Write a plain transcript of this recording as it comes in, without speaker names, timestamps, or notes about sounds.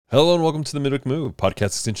Hello and welcome to the Midweek Move, podcast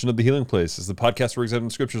extension of The Healing Place. It's the podcast where we examine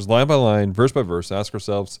scriptures line by line, verse by verse, ask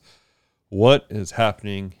ourselves, what is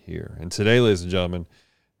happening here? And today, ladies and gentlemen,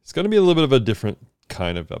 it's going to be a little bit of a different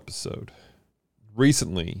kind of episode.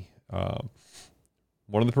 Recently,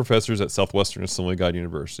 one of the professors at Southwestern Assembly of God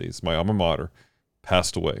University, it's my alma mater,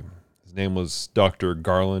 passed away. His name was Dr.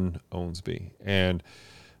 Garland Owensby. And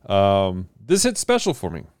this hit special for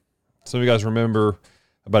me. Some of you guys remember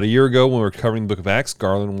about a year ago when we were covering the book of Acts,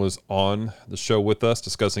 Garland was on the show with us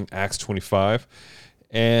discussing Acts 25.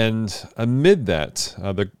 And amid that,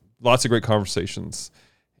 there lots of great conversations.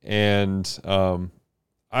 And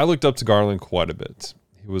I looked up to Garland quite a bit.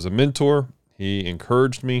 He was a mentor. He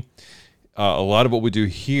encouraged me. A lot of what we do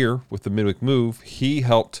here with the Midweek Move, he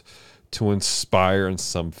helped to inspire in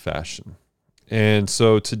some fashion. And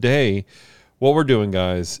so today, what we're doing,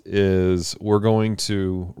 guys, is we're going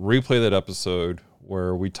to replay that episode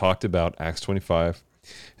where we talked about Acts 25.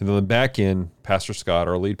 And then the back end, Pastor Scott,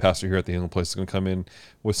 our lead pastor here at the Healing Place, is going to come in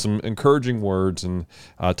with some encouraging words and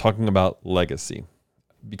talking about legacy.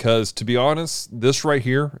 Because to be honest, this right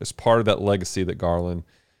here is part of that legacy that Garland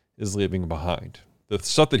is leaving behind. The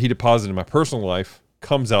stuff that he deposited in my personal life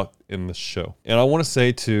comes out in this show. And I want to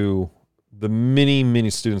say to the many,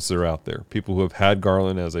 many students that are out there, people who have had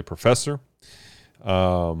Garland as a professor,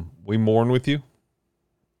 we mourn with you.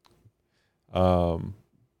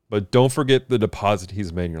 But don't forget the deposit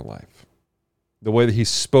he's made in your life. The way that he's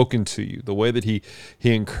spoken to you, the way that he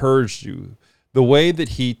encouraged you, the way that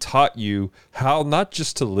he taught you how not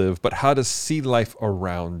just to live, but how to see life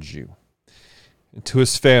around you. And to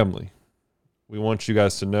his family, we want you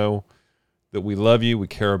guys to know that we love you, we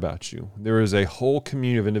care about you. There is a whole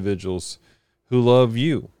community of individuals who love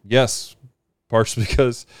you. Yes, partially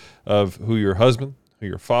because of who your husband, who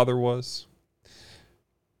your father was,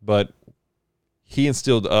 but he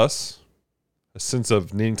instilled us a sense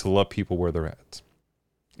of needing to love people where they're at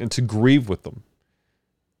and to grieve with them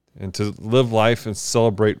and to live life and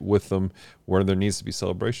celebrate with them where there needs to be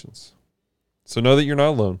celebrations. So know that you're not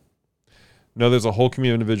alone. Know there's a whole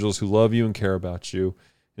community of individuals who love you and care about you.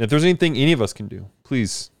 And if there's anything any of us can do,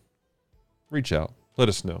 please reach out. Let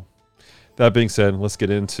us know. That being said, let's get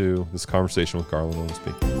into this conversation with Garland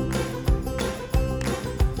Owensby.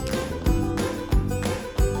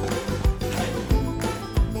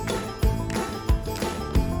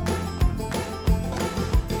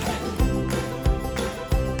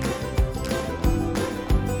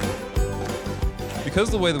 Because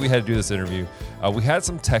of the way that we had to do this interview, we had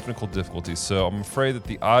some technical difficulties, so I'm afraid that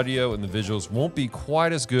the audio and the visuals won't be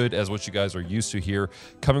quite as good as what you guys are used to here,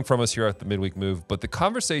 coming from us here at the Midweek Move, but the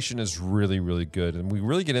conversation is really, really good, and we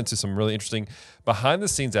really get into some really interesting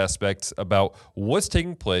behind-the-scenes aspects about what's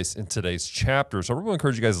taking place in today's chapter. So I really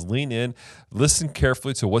encourage you guys to lean in, listen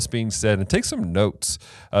carefully to what's being said, and take some notes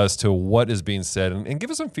as to what is being said, and give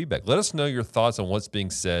us some feedback. Let us know your thoughts on what's being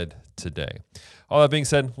said today. All that being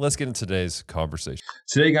said, let's get into today's conversation.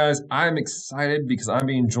 Today, guys, I'm excited because I'm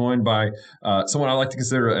being joined by someone I like to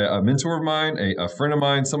consider a mentor of mine, a friend of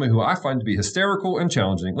mine, someone who I find to be hysterical and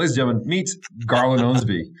challenging. Ladies and gentlemen, meet Garland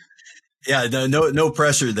Owensby. Yeah, no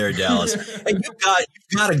pressure there, Dallas. And you've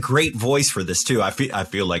got a great voice for this too. I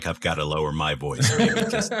feel like I've got to lower my voice. Maybe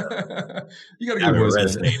just, you got a good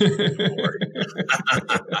voice.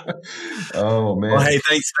 Oh man! Well, hey,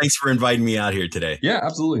 thanks for inviting me out here today. Yeah,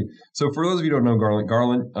 absolutely. So for those of you who don't know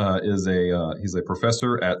Garland is he's a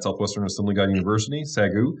professor at Southwestern Assembly of God University,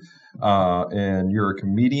 SAGU, and you're a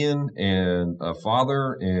comedian and a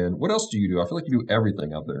father. And what else do you do? I feel like you do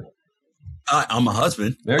everything out there. I'm a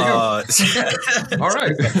husband. There you go. All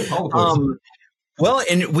right. All the well,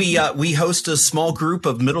 and we host a small group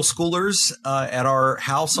of middle schoolers at our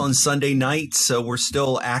house on Sunday nights. So we're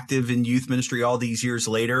still active in youth ministry all these years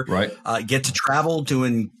later. Right. Get to travel,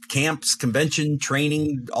 doing camps, convention,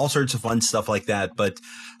 training, all sorts of fun stuff like that. But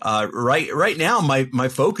right now, my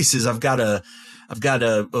focus is I've got a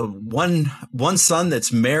one son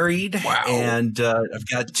that's married. Wow. And I've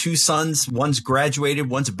got two sons. One's graduated.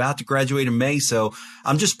 One's about to graduate in May. So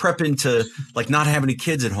I'm just prepping to not have any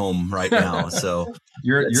kids at home right now. So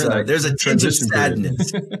there's a tinge of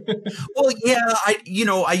sadness. Well, yeah,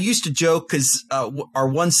 I used to joke because our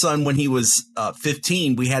one son, when he was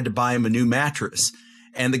 15, we had to buy him a new mattress.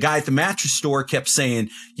 And the guy at the mattress store kept saying,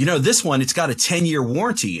 this one, it's got a 10-year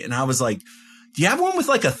warranty. And I was like, do you have one with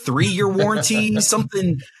a 3-year warranty?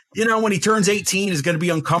 Something, when he turns 18 is going to be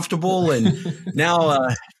uncomfortable. And now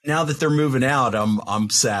that they're moving out, I'm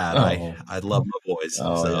sad. Oh. I love my boys.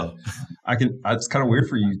 Oh, so. Yeah. It's kind of weird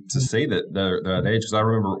for you to say that age, because I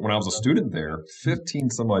remember when I was a student there 15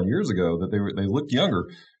 some odd years ago that they looked younger.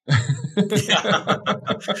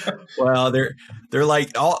 Well, they're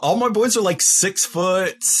like all my boys are like 6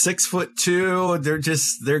 foot, 6'2".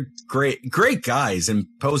 They're great guys and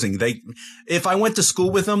posing. If I went to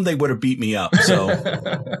school with them, they would have beat me up. So,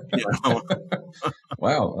 you know.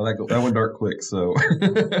 Wow, that went dark quick. So,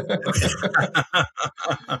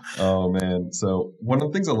 oh man. So one of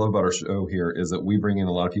the things I love about our show here is that we bring in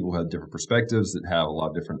a lot of people who have different perspectives, that have a lot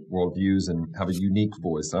of different worldviews, and have a unique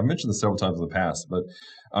voice. I've mentioned this several times in the past, but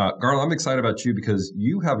Garland, I'm excited about you because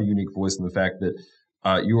you have a unique voice in the fact that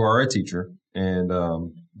you are a teacher, and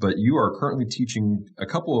but you are currently teaching a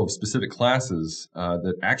couple of specific classes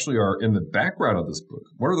that actually are in the background of this book.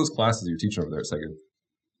 What are those classes you're teaching over there at Second?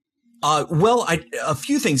 Well, a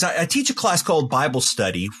few things. I teach a class called Bible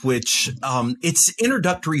Study, which it's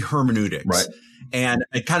introductory hermeneutics. Right. And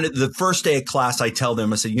I kind of the first day of class, I tell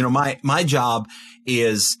them, I said, my job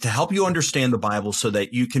is to help you understand the Bible so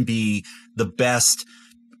that you can be the best,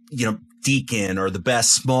 deacon or the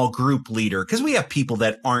best small group leader, because we have people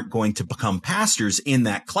that aren't going to become pastors in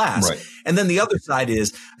that class. Right. And then the other side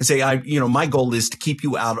is I say, my goal is to keep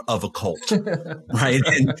you out of a cult. Right.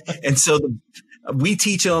 And so we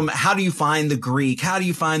teach them, how do you find the Greek? How do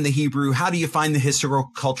you find the Hebrew? How do you find the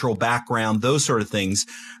historical cultural background? Those sort of things.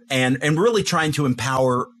 And really trying to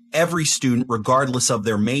empower every student, regardless of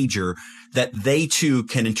their major, that they too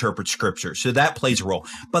can interpret scripture. So that plays a role.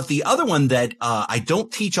 But the other one that I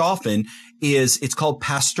don't teach often it's called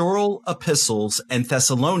Pastoral Epistles and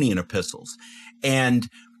Thessalonian Epistles. And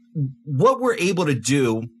what we're able to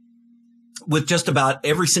do with just about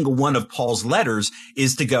every single one of Paul's letters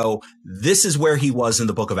is to go, this is where he was in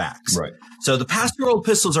the book of Acts. Right. So the pastoral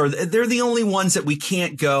epistles they're the only ones that we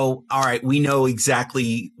can't go, all right, we know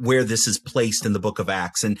exactly where this is placed in the book of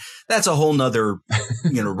Acts. And that's a whole nother,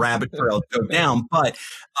 rabbit trail to go down. But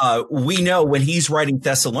we know when he's writing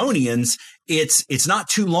Thessalonians, it's not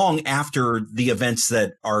too long after the events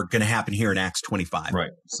that are going to happen here in Acts 25. Right.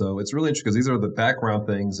 So it's really interesting because these are the background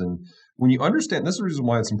things. And when you understand, this is the reason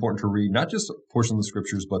why it's important to read not just a portion of the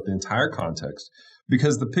scriptures, but the entire context,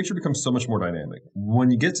 because the picture becomes so much more dynamic.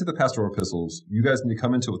 When you get to the pastoral epistles, you guys need to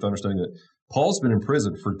come into it with understanding that Paul's been in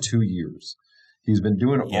prison for 2 years. He's been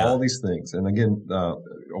doing all these things. And again, I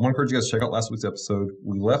want to encourage you guys to check out last week's episode.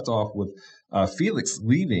 We left off with Felix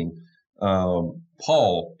leaving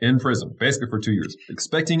Paul in prison, basically for 2 years,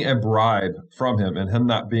 expecting a bribe from him and him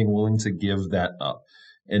not being willing to give that up.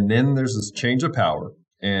 And then there's this change of power.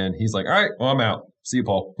 And he's like, all right, well, I'm out. See you,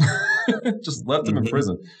 Paul. Just left him in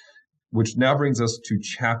prison, which now brings us to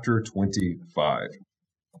chapter 25.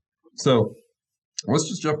 So let's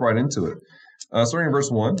just jump right into it. Starting in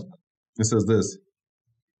verse 1, it says this.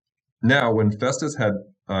 Now, when Festus had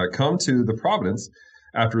come to the province,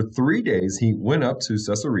 after 3 days, he went up to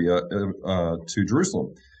Caesarea to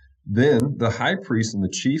Jerusalem. Then the high priest and the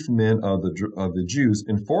chief men of the Jews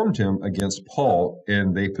informed him against Paul,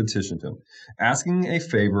 and they petitioned him, asking a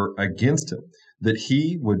favor against him, that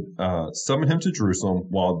he would summon him to Jerusalem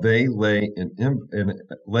while they lay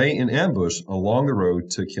in ambush along the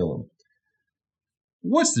road to kill him.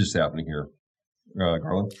 What's this happening here,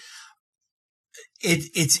 Garland?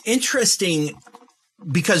 It's interesting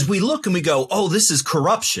because we look and we go, oh, this is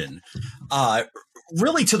corruption.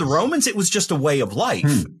 Really, to the Romans, it was just a way of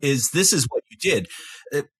life. This is what you did.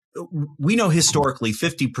 We know historically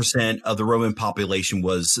 50% of the Roman population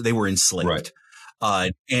they were enslaved.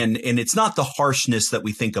 Right. And it's not the harshness that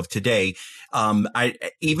we think of today.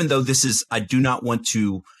 Even though I do not want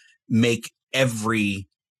to make every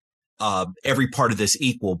part of this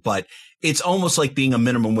equal, but it's almost like being a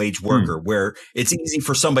minimum wage worker where it's easy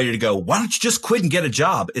for somebody to go, why don't you just quit and get a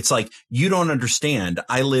job? It's like, you don't understand.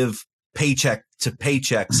 I live paycheck to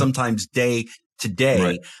paycheck, sometimes day to day.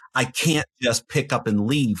 Right. I can't just pick up and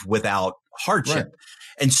leave without hardship. Right.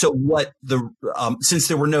 And so since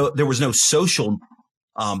there was no social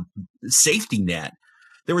safety net,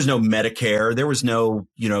 there was no Medicare, there was no,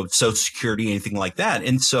 Social Security, anything like that.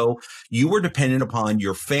 And so you were dependent upon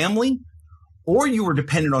your family, or you were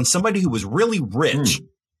dependent on somebody who was really rich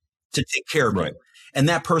to take care of you. And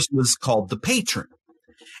that person was called the patron.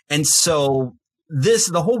 And so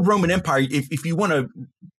the whole Roman Empire, if you want to,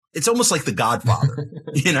 it's almost like The Godfather,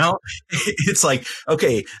 It's like,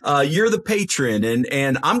 okay, you're the patron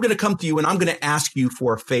and I'm going to come to you and I'm going to ask you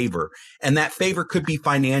for a favor. And that favor could be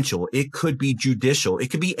financial. It could be judicial.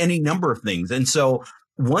 It could be any number of things. And so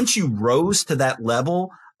once you rose to that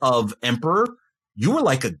level of emperor, you were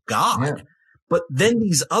like a god. Yeah. But then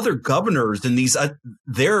these other governors and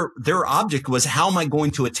their object was, how am I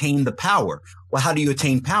going to attain the power? Well, how do you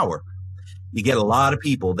attain power? You get a lot of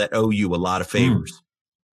people that owe you a lot of favors.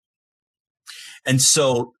 And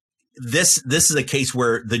so this is a case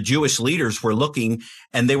where the Jewish leaders were looking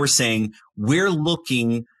and they were saying, we're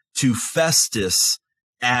looking to Festus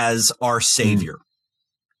as our savior.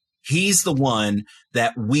 He's the one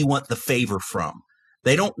that we want the favor from.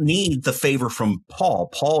 They don't need the favor from Paul.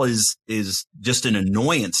 Paul is just an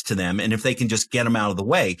annoyance to them. And if they can just get him out of the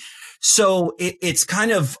way. So it's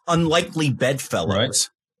kind of unlikely bedfellows,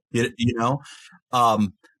 right? You know?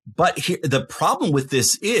 But here, the problem with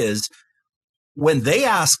this is when they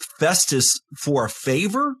ask Festus for a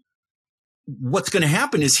favor, what's going to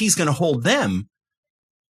happen is he's going to hold them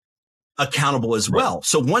accountable as well.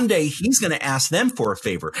 So one day he's going to ask them for a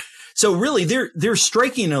favor. So really they're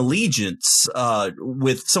striking allegiance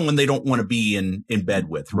with someone they don't want to be in bed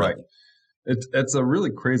with. Really. Right. It's a really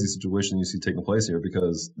crazy situation you see taking place here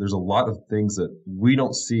because there's a lot of things that we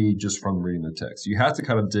don't see just from reading the text. You have to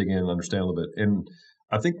kind of dig in and understand a little bit. And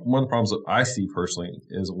I think one of the problems that I see personally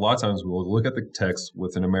is a lot of times we'll look at the text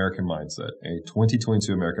with an American mindset, a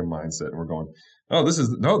 2022 American mindset, and we're going,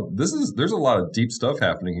 there's a lot of deep stuff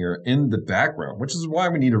happening here in the background, which is why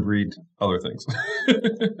we need to read other things.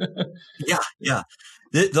 Yeah.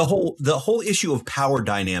 The whole issue of power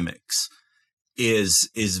dynamics is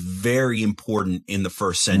very important in the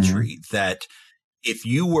first century, that if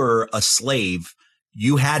you were a slave,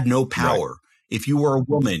 you had no power. Right. If you were a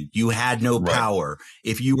woman, you had no power.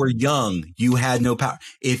 If you were young, you had no power.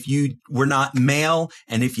 If you were not male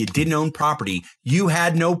and if you didn't own property, you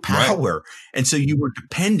had no power. Right. And so you were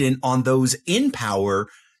dependent on those in power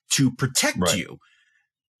to protect you,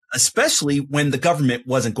 especially when the government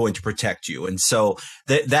wasn't going to protect you. And so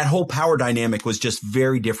that whole power dynamic was just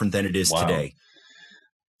very different than it is today.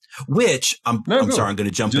 Which I'm sorry, I'm going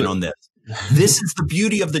to jump in on this. This is the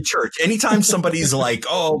beauty of the church. Anytime somebody's like,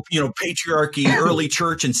 patriarchy, early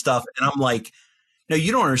church and stuff. And I'm like, no,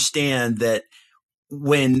 you don't understand that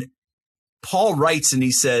when Paul writes and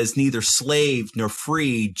he says neither slave nor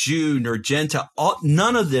free, Jew nor Gentile,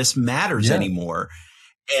 none of this matters anymore.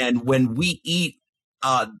 And when we eat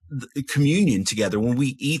communion together, when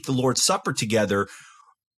we eat the Lord's Supper together,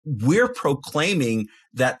 we're proclaiming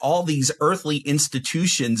that all these earthly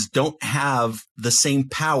institutions don't have the same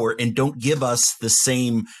power and don't give us the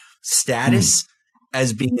same status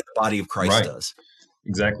as being in the body of Christ does.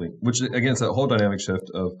 Exactly. Which again, it's a whole dynamic shift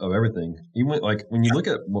of everything. Even like when you look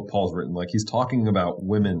at what Paul's written, like he's talking about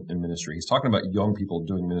women in ministry. He's talking about young people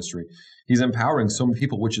doing ministry. He's empowering so many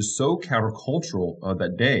people, which is so countercultural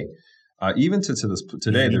that day. Even to this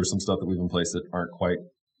today, there's some stuff that we've in place that aren't quite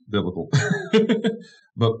biblical.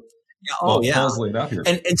 But Paul's laid out here.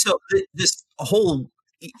 And so this whole,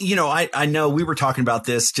 I know we were talking about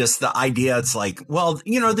this, just the idea. It's like,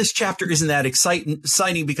 this chapter isn't that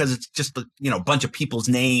exciting because it's just, a bunch of people's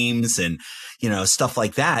names and, stuff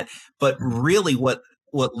like that. But really what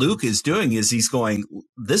Luke is doing is he's going,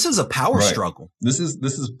 this is a power struggle. This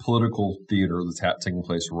is political theater that's taking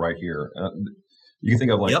place right here. You can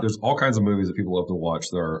think of there's all kinds of movies that people love to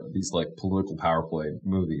watch. There are these like political power play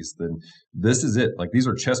movies. Then this is it. Like these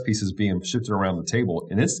are chess pieces being shifted around the table,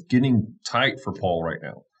 and it's getting tight for Paul right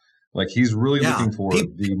now. Like he's really looking for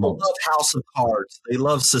the moment. Love House of Cards. They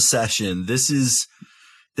love Secession. This is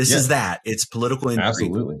that. It's political intrigue.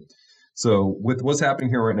 Absolutely. So with what's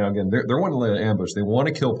happening here right now, again, they're wanting to lay an ambush. They want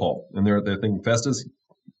to kill Paul, and they're thinking Festus,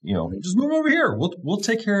 just move over here. We'll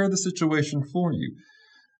take care of the situation for you.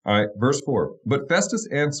 All right, verse 4. But Festus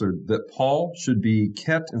answered that Paul should be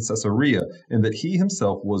kept in Caesarea and that he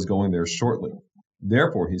himself was going there shortly.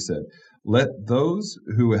 Therefore, he said, let those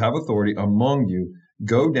who have authority among you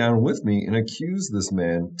go down with me and accuse this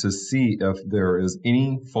man to see if there is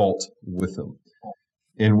any fault with him.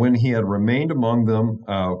 And when he had remained among them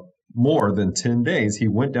more than 10 days, he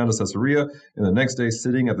went down to Caesarea, and the next day,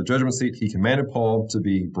 sitting at the judgment seat, he commanded Paul to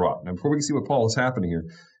be brought. Now, before we can see what Paul is happening here,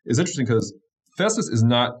 it's interesting because Festus is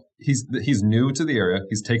not, he's new to the area.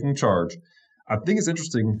 He's taking charge. I think it's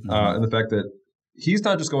interesting in the fact that he's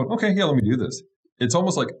not just going, okay, let me do this. It's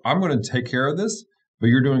almost like I'm going to take care of this, but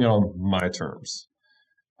you're doing it on my terms.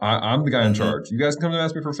 I'm the guy in charge. You guys come to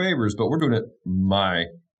ask me for favors, but we're doing it my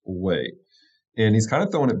way. And he's kind of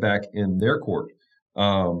throwing it back in their court.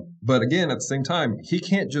 But again, at the same time, he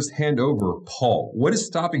can't just hand over Paul. What is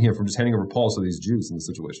stopping him from just handing over Paul to these Jews in this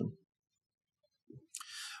situation?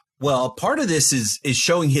 Well, part of this is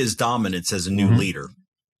showing his dominance as a new leader,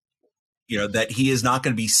 that he is not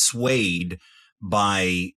going to be swayed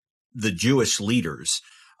by the Jewish leaders.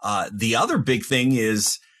 The other big thing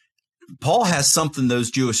is Paul has something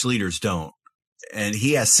those Jewish leaders don't, and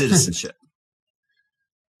he has citizenship.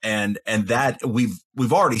 And that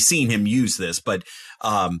we've already seen him use this, but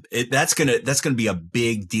that's gonna be a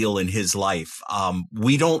big deal in his life.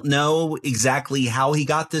 We don't know exactly how he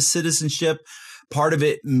got this citizenship. Part of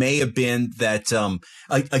it may have been that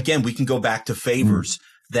again, we can go back to favors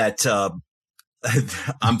that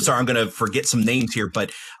I'm sorry, I'm going to forget some names here,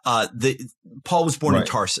 but Paul was born in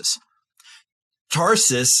Tarsus.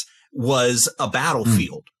 Tarsus was a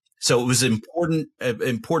battlefield. So it was an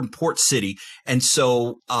important port city. And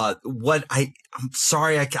so I'm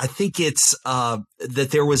sorry, I think it's that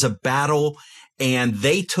there was a battle and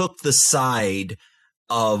they took the side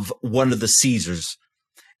of one of the Caesars,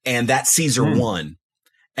 and that Caesar won.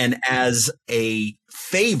 And as a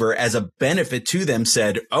favor, as a benefit to them,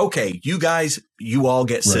 said, okay, you guys, you all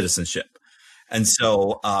get citizenship. And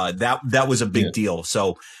so that was a big deal.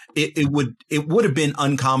 So it would have been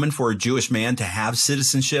uncommon for a Jewish man to have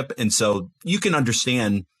citizenship. And so you can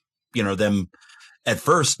understand, them at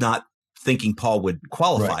first not thinking Paul would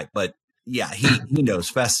qualify. But yeah, he knows.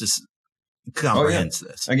 Festus comprehends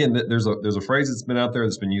this. Again, there's a phrase that's been out there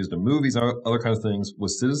that's been used in movies, other kinds of things.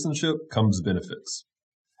 With citizenship comes benefits.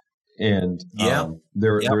 And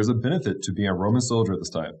there is a benefit to being a Roman soldier at this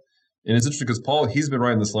time. And it's interesting because Paul, he's been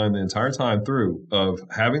writing this line the entire time through of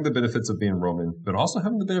having the benefits of being Roman, but also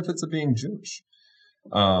having the benefits of being Jewish.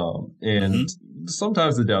 And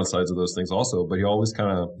sometimes the downsides of those things also, but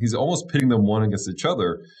he's almost pitting them one against each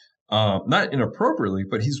other, not inappropriately,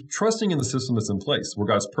 but he's trusting in the system that's in place where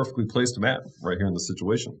God's perfectly placed him at right here in the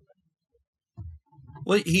situation.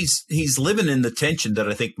 Well, he's living in the tension that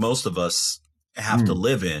I think most of us have to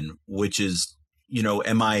live in, which is,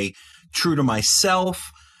 am I true to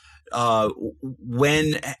myself?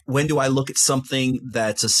 When do I look at something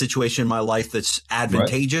that's a situation in my life that's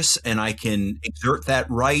advantageous and I can exert that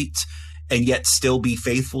right and yet still be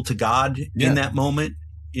faithful to God in that moment,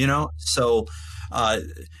 So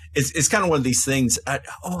it's kind of one of these things. I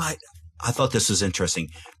thought this was interesting.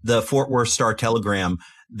 The Fort Worth Star-Telegram,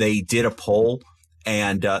 they did a poll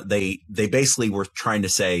and they basically were trying to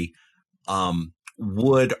say,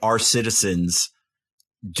 would our citizens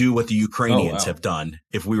do what the Ukrainians have done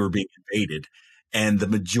if we were being invaded? And the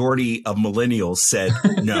majority of millennials said,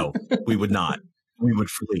 no, we would not. We would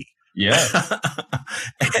flee. Yeah.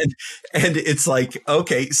 and it's like,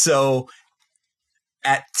 okay, so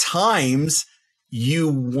at times you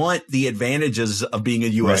want the advantages of being a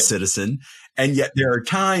U.S. citizen, and yet there are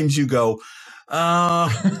times you go, no,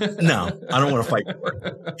 I don't want to fight for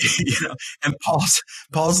it. And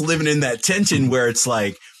Paul's living in that tension where it's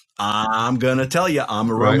like, I'm going to tell you, I'm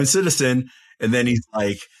a Roman citizen. And then he's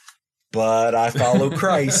like, but I follow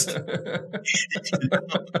Christ.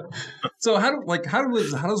 So how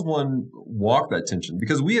does one walk that tension?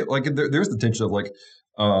 Because there's the tension of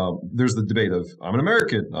there's the debate of I'm an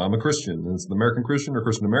American, I'm a Christian. And it's the American Christian or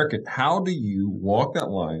Christian American. How do you walk that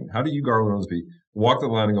line? How do you, Garland Owensby, walk that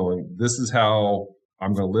line and going, this is how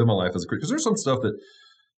I'm going to live my life as a Christian? Because there's some stuff that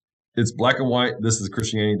it's black and white. This is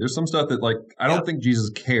Christianity. There's some stuff that I don't think Jesus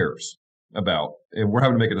cares about. And we're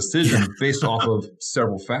having to make a decision based off of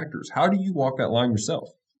several factors. How do you walk that line yourself?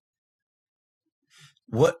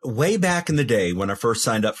 Way back in the day when I first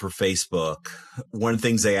signed up for Facebook, one of the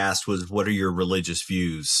things they asked was, what are your religious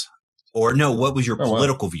views? Or no, what was your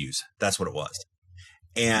political views? That's what it was.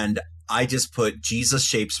 And I just put, Jesus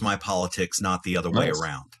shapes my politics, not the other way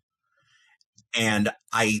around. And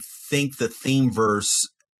I think the theme verse,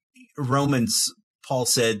 Romans, Paul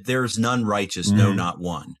said, there's none righteous, no, not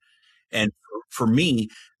one. And for me,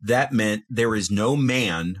 that meant there is no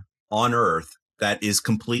man on earth that is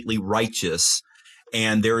completely righteous,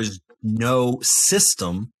 and there is no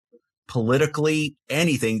system, politically,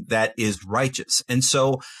 anything that is righteous. And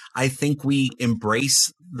so I think we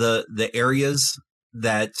embrace the areas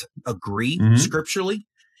that agree scripturally,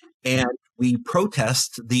 and we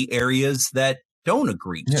protest the areas that don't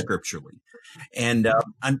agree scripturally. And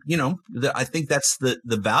I think that's the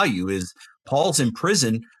value is Paul's in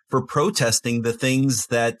prison for protesting the things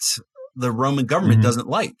that the Roman government doesn't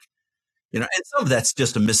like. And some of that's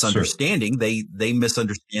just a misunderstanding. Sure. They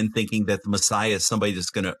misunderstand thinking that the Messiah is somebody that's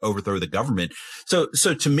going to overthrow the government. So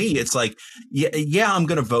to me, it's like, I'm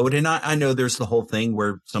going to vote. And I know there's the whole thing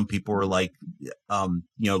where some people are like,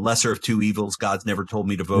 lesser of two evils. God's never told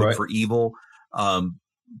me to vote for evil.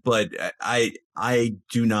 But I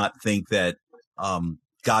do not think that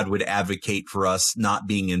God would advocate for us not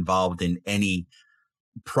being involved in any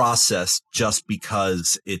process just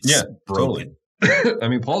because it's broken. Totally. I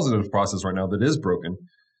mean, Paul's in a process right now that is broken,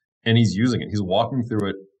 and he's using it. He's walking through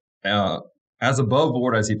it as above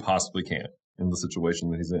board as he possibly can in the situation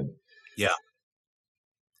that he's in. Yeah.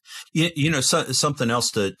 Something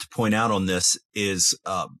else to point out on this is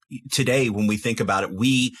today, when we think about it,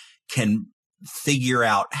 we can figure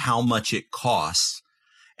out how much it costs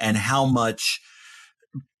and how much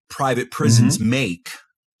private prisons make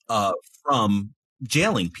from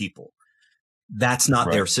jailing people. That's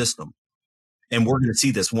not their system. And we're going to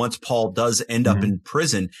see this once Paul does end up in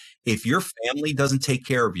prison. If your family doesn't take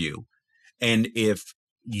care of you, and if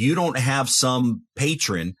you don't have some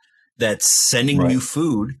patron that's sending you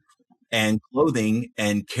food and clothing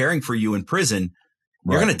and caring for you in prison,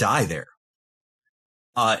 you're going to die there.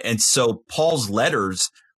 And so Paul's letters,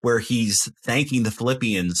 where he's thanking the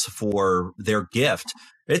Philippians for their gift,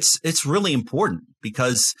 it's really important,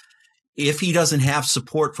 because if he doesn't have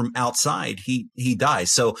support from outside, he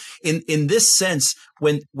dies. So in this sense,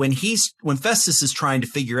 when Festus is trying to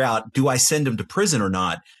figure out, do I send him to prison or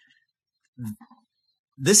not?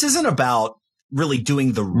 This isn't about really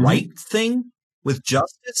doing the right thing with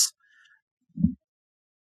justice.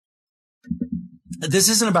 This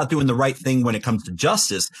isn't about doing the right thing when it comes to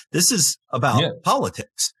justice. This is about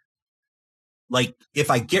politics. Like,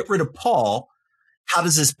 if I get rid of Paul, how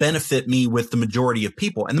does this benefit me with the majority of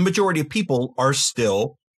people? And the majority of people are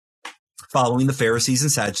still following the Pharisees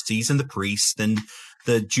and Sadducees and the priests and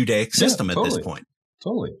the Judaic system at this point.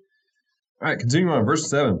 Totally. All right, continuing on, verse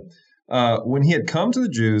 7. When he had come to the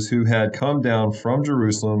Jews who had come down from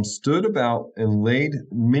Jerusalem, stood about and laid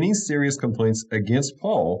many serious complaints against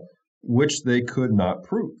Paul, which they could not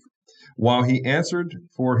prove. While he answered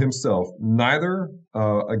for himself, neither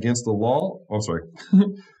against the law,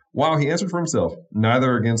 while he answered for himself,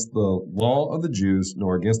 neither against the law of the Jews,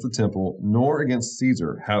 nor against the temple, nor against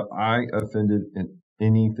Caesar, have I offended in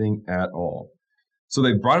anything at all. So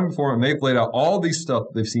they brought him before him, and they've laid out all these stuff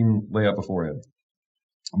they've seen lay out before him.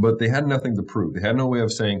 But they had nothing to prove. They had no way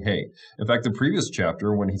of saying, hey. In fact, the previous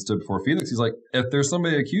chapter, when he stood before Felix, he's like, if there's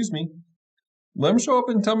somebody that accused me, let him show up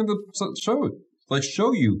and tell me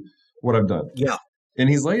show you what I've done. Yeah. And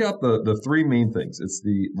he's laid out the three main things. It's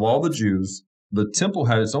the law of the Jews. The temple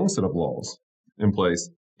had its own set of laws in place.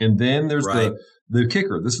 And then there's the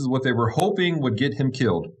kicker. This is what they were hoping would get him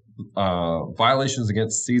killed. Violations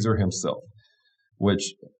against Caesar himself,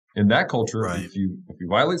 which in that culture, if you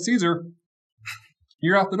violate Caesar,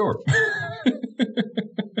 you're out the door.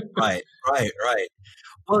 Right.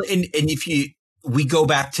 Well, and if we go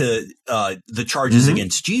back to the charges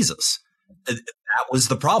against Jesus, that was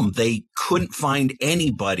the problem. They couldn't find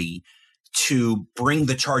anybody to bring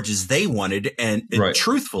the charges they wanted, and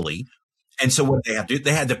truthfully. And so what they had to do,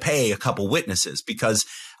 they had to pay a couple witnesses, because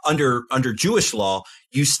under Jewish law,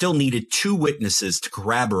 you still needed two witnesses to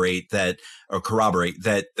corroborate that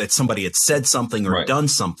somebody had said something or done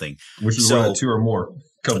something. Which is where the two or more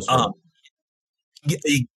comes from.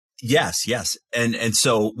 Yes. And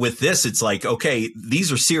so with this, it's like, okay,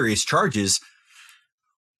 these are serious charges,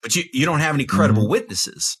 but you don't have any credible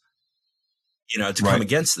witnesses, to come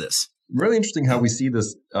against this. Really interesting how we see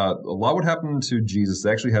this. A lot would happen to Jesus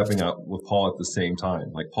actually happening out with Paul at the same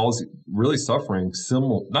time. Like, Paul's really suffering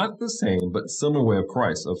similar, not the same, but similar way of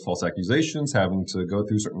Christ, of false accusations, having to go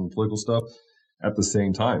through certain political stuff at the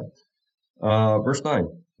same time. Verse 9.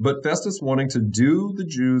 But Festus, wanting to do the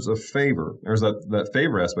Jews a favor, there's that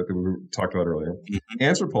favor aspect that we talked about earlier,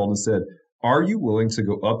 answered Paul and said, are you willing to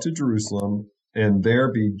go up to Jerusalem and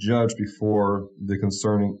there be judged before me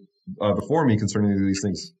concerning these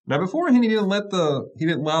things? Now, before he didn't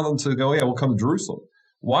allow them to go, we'll come to Jerusalem.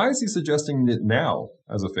 Why is he suggesting it now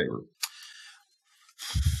as a favor?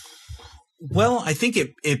 Well, I think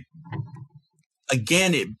it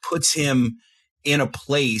puts him in a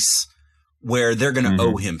place where they're going to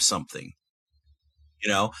owe him something,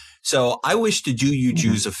 So I wish to do you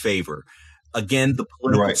Jews a favor. Again, the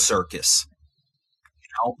political circus.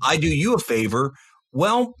 I do you a favor.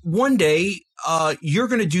 Well, one day you're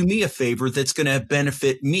going to do me a favor that's going to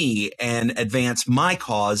benefit me and advance my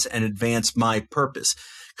cause and advance my purpose.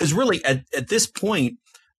 Because really, at this point,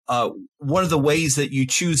 one of the ways that you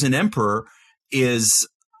choose an emperor is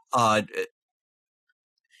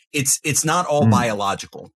it's not all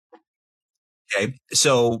biological. Okay,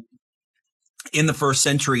 so in the first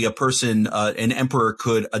century, an emperor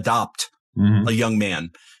could adopt a young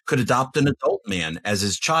man, could adopt an adult man as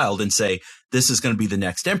his child and say, this is going to be the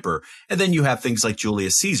next emperor. And then you have things like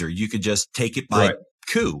Julius Caesar. You could just take it by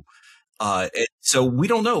coup. So we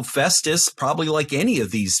don't know. Festus, probably like any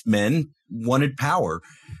of these men, wanted power.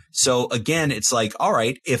 So again, it's like, all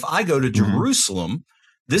right, if I go to Jerusalem,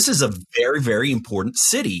 this is a very, very important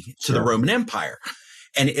city to the Roman Empire.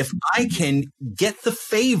 And if I can get the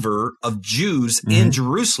favor of Jews in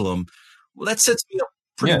Jerusalem, well, that sets me up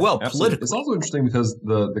pretty well absolutely. politically. It's also interesting because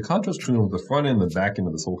the contrast between the front end and the back end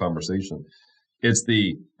of this whole conversation, it's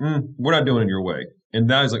we're not doing it your way. And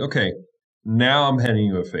now he's like, okay, now I'm heading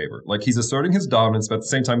you a favor. Like he's asserting his dominance, but at the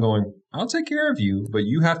same time going, I'll take care of you, but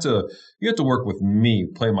you have to work with me,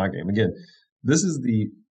 play my game. Again, this is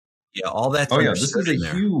all that. This is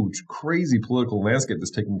a huge, crazy political landscape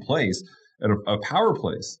that's taking place at a power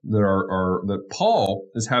place that Paul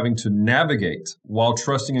is having to navigate while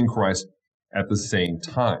trusting in Christ at the same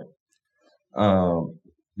time.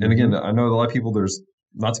 And again, I know a lot of people, there's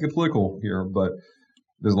not to get political here, but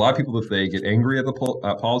there's a lot of people that they get angry at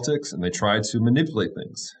politics and they try to manipulate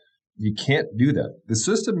things. You can't do that. The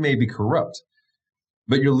system may be corrupt,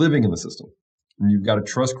 but you're living in the system. And you've got to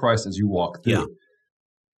trust Christ as you walk through it.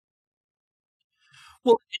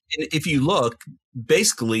 Well, if you look,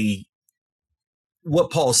 basically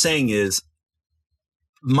what Paul's saying is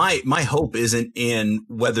my hope isn't in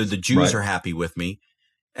whether the Jews are happy with me,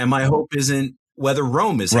 and my hope isn't whether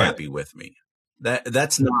Rome is happy with me.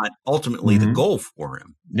 That's not ultimately the goal for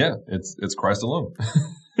him. Yeah, it's Christ alone.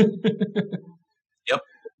 Yep.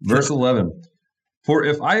 Verse 11. For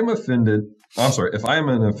if I am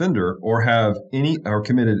an offender or have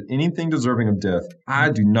committed anything deserving of death, I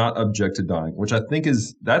do not object to dying, which I think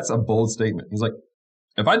that's a bold statement. He's like,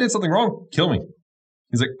 if I did something wrong, kill me.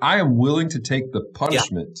 He's like, I am willing to take the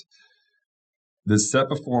punishment that's set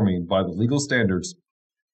before me by the legal standards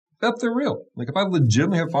if they're real. Like if I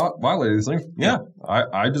legitimately have violated these things,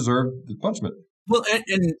 I deserve the punishment. Well,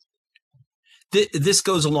 and this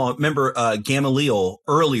goes along. Remember, Gamaliel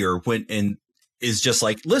earlier went and is just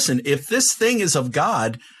like, listen, if this thing is of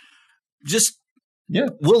God, just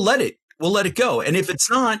we'll let it go. And if it's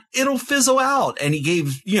not, it'll fizzle out. And he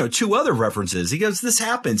gave, 2 other references. He goes, this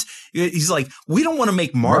happens. He's like, we don't want to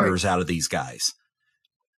make martyrs out of these guys,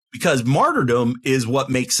 because martyrdom is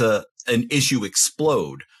what makes an issue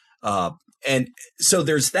explode. And so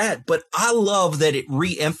there's that. But I love that it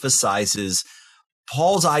reemphasizes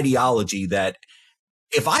Paul's ideology that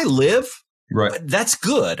if I live, that's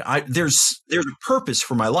good. There's a purpose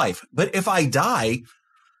for my life. But if I die,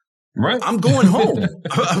 I'm going home.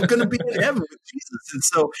 I'm going to be in heaven with Jesus. And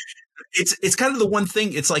so it's kind of the one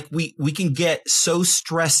thing. It's like we can get so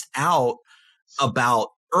stressed out about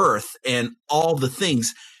earth and all the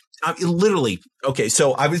things. Okay.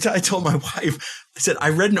 So I told my wife, I said, I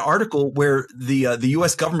read an article where the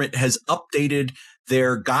U.S. government has updated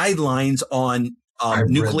their guidelines on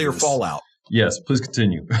nuclear fallout. Yes, please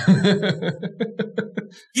continue.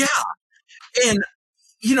 Yeah. And,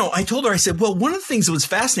 I told her, I said, well, one of the things that was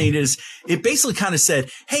fascinating is it basically kind of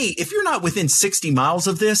said, hey, if you're not within 60 miles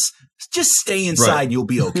of this, just stay inside and you'll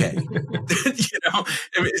be okay.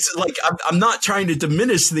 It's like, I'm not trying to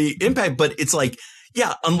diminish the impact, but it's like,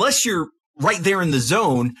 unless you're right there in the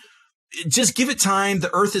zone, just give it time.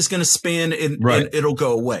 The earth is going to spin and it'll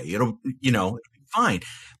go away. It'll be fine.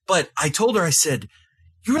 But I told her, I said,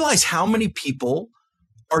 you realize how many people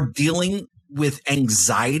are dealing with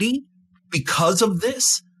anxiety because of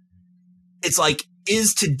this? It's like,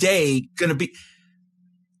 is today going to be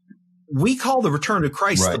 – we call the return of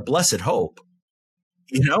Christ the blessed hope.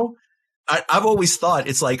 I've always thought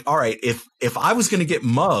it's like, all right, if I was going to get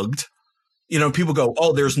mugged, people go,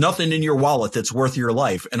 oh, there's nothing in your wallet that's worth your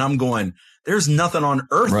life. And I'm going, there's nothing on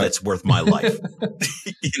earth that's worth my life.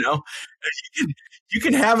 You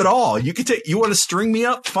can have it all. You can you want to string me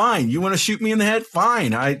up? Fine. You want to shoot me in the head?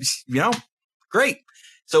 Fine. Great.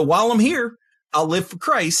 So while I'm here, I'll live for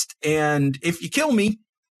Christ. And if you kill me,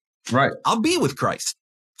 I'll be with Christ.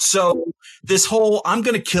 So this whole I'm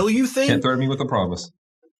going to kill you thing. Can't threaten me with a promise.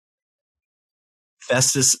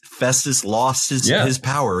 Festus lost his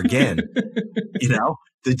power again.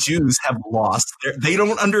 The Jews have lost. They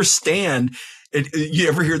don't understand. You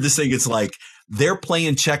ever hear this thing? It's like they're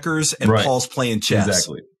playing checkers and Paul's playing chess.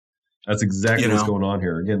 Exactly. That's exactly what's going on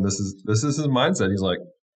here. Again, this is his mindset. He's like,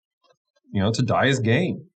 to die is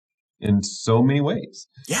gain in so many ways.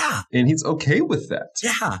 Yeah. And he's okay with that.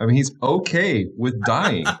 Yeah. I mean, he's okay with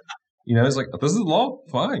dying. He's like, this is the law.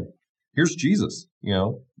 Fine. Here's Jesus.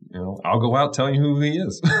 I'll go out telling you who he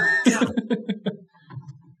is. Yeah.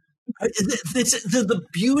 The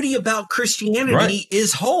beauty about Christianity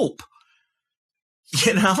is hope.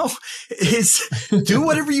 Is do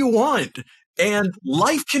whatever you want, and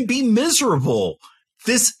life can be miserable.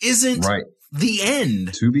 This isn't the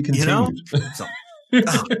end. To be continued. So,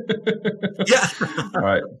 yeah. All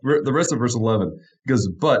right. The rest of verse 11 goes,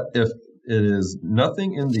 but if it is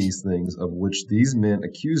nothing in these things of which these men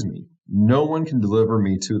accuse me, no one can deliver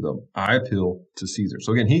me to them. I appeal to Caesar.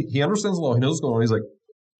 So again, he understands the law. He knows what's going on. He's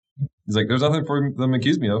like, there's nothing for them to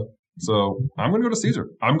accuse me of. So I'm going to go to Caesar.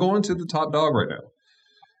 I'm going to the top dog right now.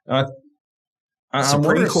 I'm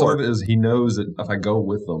wondering if some of it is he knows that if I go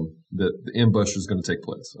with them, that the ambush is going to take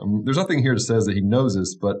place. There's nothing here that says that he knows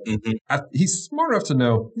this, but he's smart enough to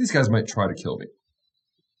know these guys might try to kill me.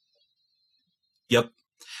 Yep.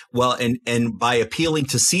 Well, and by appealing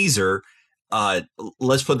to Caesar,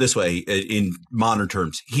 let's put it this way in modern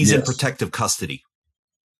terms, he's in protective custody.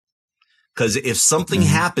 Because if something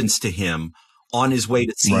happens to him on his way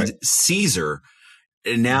to Caesar,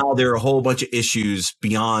 and now there are a whole bunch of issues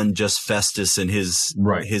beyond just Festus and his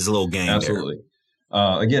little gang. Absolutely.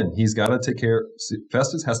 Again, he's got to take care.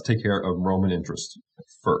 Festus has to take care of Roman interests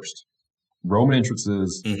first. Roman interests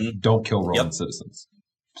is don't kill Roman citizens,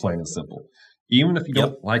 plain and simple. Even if you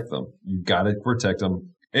don't like them, you got to protect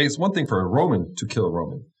them. It's one thing for a Roman to kill a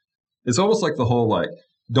Roman. It's almost like the whole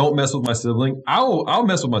don't mess with my sibling. I'll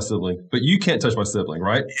mess with my sibling, but you can't touch my sibling,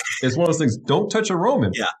 right? It's one of those things. Don't touch a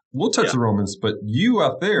Roman. Yeah. We'll touch the Romans, but you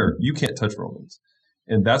out there, you can't touch Romans.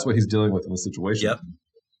 And that's what he's dealing with in this situation. Yep.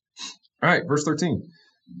 All right, verse 13.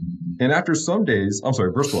 And after some days,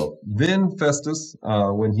 verse 12. Then Festus,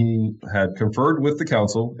 when he had conferred with the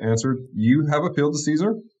council, answered, "You have appealed to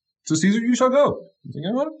Caesar? To Caesar you shall go."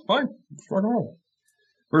 You know what? Fine. Rock and roll.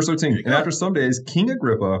 Verse 13. And after some days, King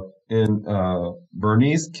Agrippa and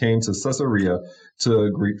Bernice came to Caesarea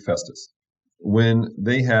to greet Festus. When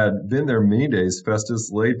they had been there many days,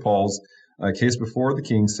 Festus laid Paul's case before the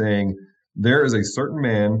king, saying, "There is a certain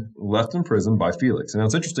man left in prison by Felix." And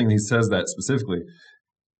it's interesting he says that specifically.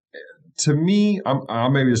 To me,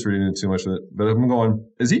 I'm maybe just reading too much of it, but I'm going,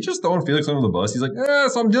 is he just throwing Felix under the bus? He's like,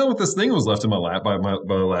 so I'm dealing with this thing that was left in my lap by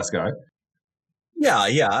the last guy.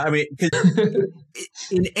 Yeah. I mean,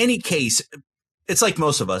 in any case, it's like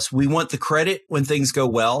most of us. We want the credit when things go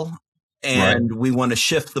well, and we want to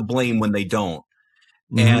shift the blame when they don't.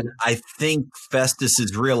 And I think Festus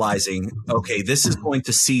is realizing, okay, this is going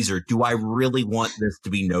to Caesar. Do I really want this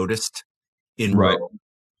to be noticed in Rome?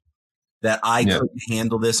 That I couldn't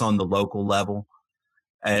handle this on the local level.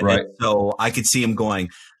 And so I could see him going,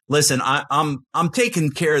 listen, I'm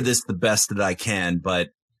taking care of this the best that I can, but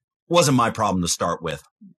it wasn't my problem to start with.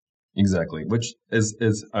 Exactly. Which is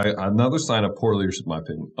another sign of poor leadership, in my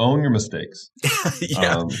opinion. Own your mistakes. We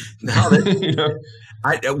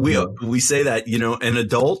say that, an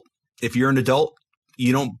adult, if you're an adult,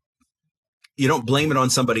 you don't blame it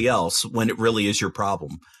on somebody else when it really is your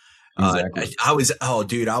problem. Exactly. I was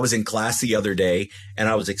in class the other day and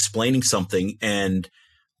I was explaining something, and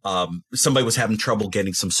somebody was having trouble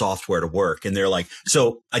getting some software to work, and they're like,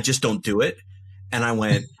 "So I just don't do it." And I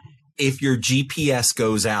went, "If your GPS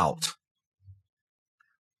goes out,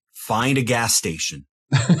 find a gas station,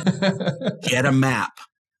 get a map.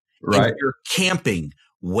 If you're camping,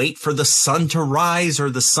 wait for the sun to rise or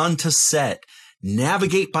the sun to set,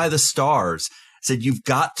 navigate by the stars." Said you've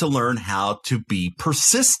got to learn how to be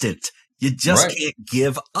persistent. You just can't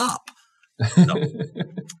give up. So,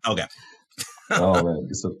 okay. Oh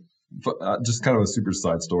man, so just kind of a super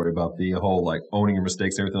side story about the whole owning your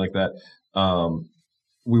mistakes, everything like that.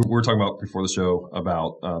 We were talking about before the show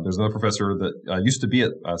about there's another professor that used to be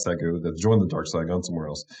at SAGU that joined the dark side, gone somewhere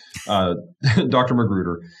else. Dr.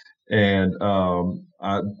 Magruder. And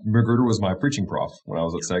Magruder was my preaching prof when I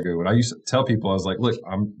was at SAGU. And I used to tell people, I was like, look,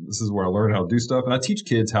 this is where I learned how to do stuff. And I teach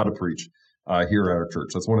kids how to preach here at our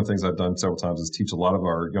church. That's one of the things I've done several times, is teach a lot of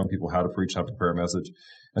our young people how to preach, how to prepare a message.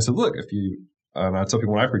 I said, look, and I tell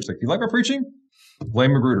people when I preach, if you like my preaching,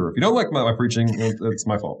 blame Magruder. If you don't like my preaching, it's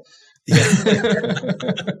my fault. Yeah.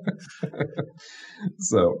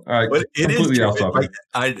 So, all right, but completely off topic.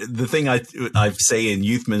 The thing I say in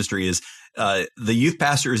youth ministry is, the youth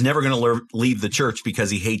pastor is never going to leave the church because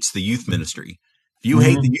he hates the youth ministry. If you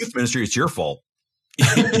hate the youth ministry, it's your fault.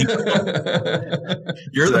 You're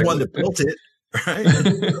the one that built it, right?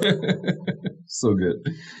 So good.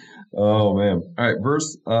 Oh man. All right.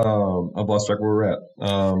 Verse, I've lost track where we're at.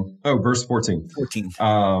 Verse 14.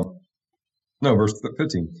 Verse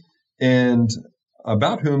 15. And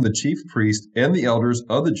about whom the chief priest and the elders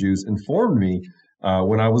of the Jews informed me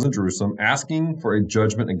when I was in Jerusalem, asking for a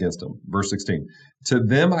judgment against him. Verse 16. To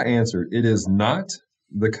them I answered, it is not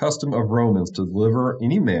the custom of Romans to deliver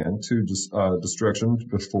any man to destruction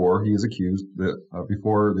before he is accused,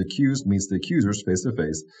 before the accused meets the accusers face to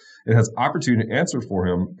face. It has opportunity to answer for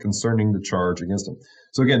him concerning the charge against him.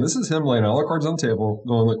 So again, this is him laying all the cards on the table,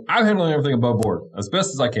 going, look, I'm handling everything above board as best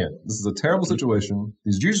as I can. This is a terrible situation.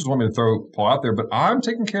 These Jews just want me to throw Paul out there, but I'm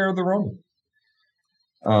taking care of the Roman.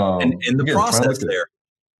 And in the process there,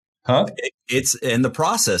 it's in the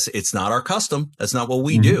process. It's not our custom. That's not what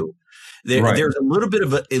we do. There's a little bit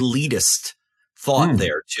of an elitist thought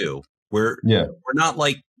there too. We're not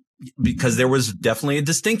like because there was definitely a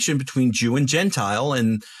distinction between Jew and Gentile,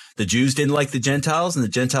 and the Jews didn't like the Gentiles and the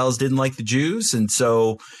Gentiles didn't like the Jews. And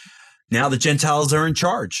so now the Gentiles are in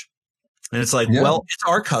charge. And it's like, well, it's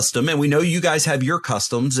our custom, and we know you guys have your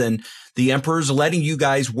customs, and the emperor's letting you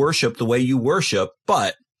guys worship the way you worship.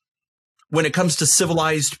 But when it comes to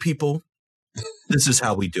civilized people, this is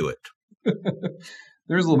how we do it.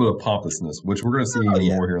 There's a little bit of pompousness, which we're going to see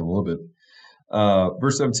more here in a little bit.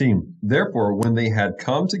 Verse 17, therefore, when they had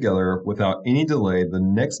come together without any delay, the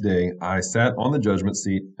next day I sat on the judgment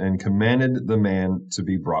seat and commanded the man to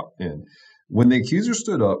be brought in. When the accuser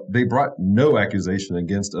stood up, they brought no accusation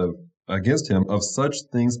against him of such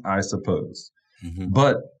things, I suppose,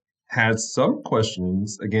 but had some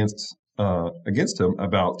questions against him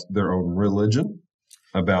about their own religion,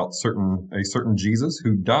 about a certain Jesus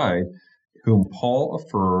who died, whom Paul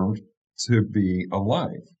affirmed to be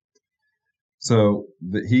alive. So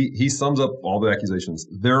he sums up all the accusations,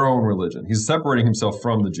 their own religion. He's separating himself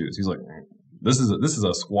from the Jews. He's like, this is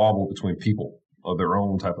a squabble between people of their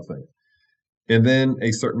own type of thing. And then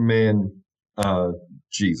a certain man,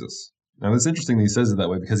 Jesus. Now, it's interesting that he says it that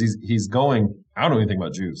way because he's going, I don't know anything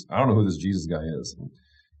about Jews. I don't know who this Jesus guy is.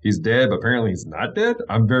 He's dead, but apparently he's not dead.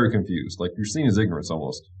 I'm very confused. Like, you're seeing his ignorance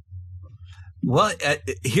almost. Well,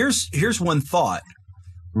 here's one thought.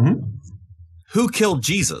 Who killed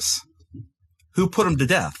Jesus? Who put him to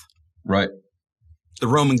death? Right. The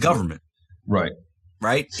Roman government. Right.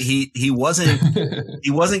 Right. He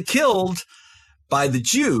wasn't killed by the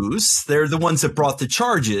Jews. They're the ones that brought the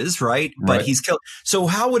charges, right? But he's killed. So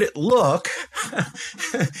how would it look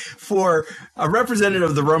for a representative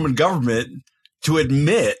of the Roman government to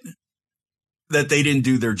admit that they didn't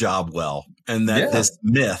do their job well and that this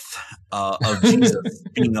myth of Jesus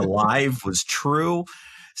being alive was true?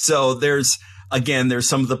 So there's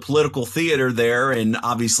some of the political theater there, and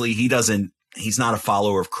obviously he's not a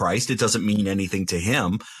follower of Christ. It doesn't mean anything to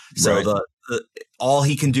him. So all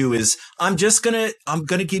he can do is, I'm going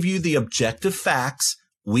to give you the objective facts.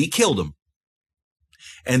 We killed him.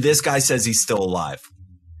 And this guy says he's still alive.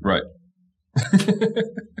 Right.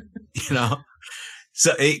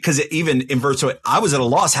 So because even in verse 8, I was at a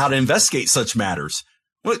loss how to investigate such matters.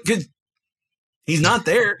 He's not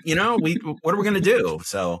there, what are we going to do?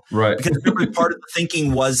 So, because part of the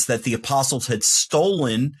thinking was that the apostles had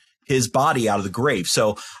stolen his body out of the grave.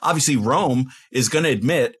 So obviously Rome is going to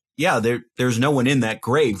admit, there's no one in that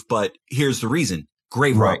grave, but here's the reason: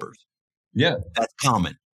 grave robbers. Yeah. That's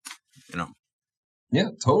common, Yeah,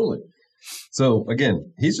 totally. So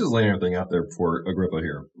again, he's just laying everything out there for Agrippa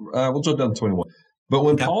here. We'll jump down to 21. But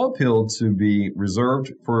when Paul appealed to be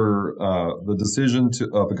reserved for the decision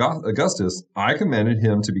of Augustus, I commanded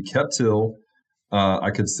him to be kept till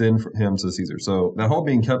I could send him to Caesar. So that whole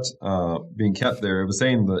being kept there, it was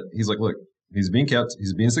saying that he's like, look, he's being kept,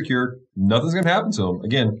 he's being secured, nothing's going to happen to him.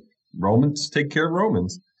 Again, Romans take care of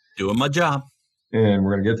Romans. Doing my job. And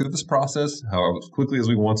we're going to get through this process as quickly as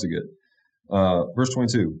we want to get. Verse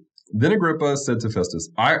 22. Then Agrippa said to Festus,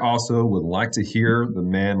 I also would like to hear the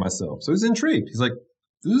man myself. So he's intrigued. He's like,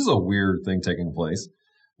 this is a weird thing taking place,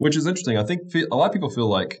 which is interesting. I think a lot of people feel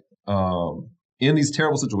like in these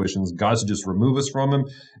terrible situations, God should just remove us from him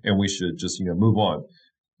and we should just, move on.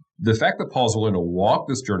 The fact that Paul's willing to walk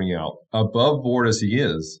this journey out above board as he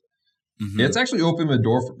is, it's actually opening the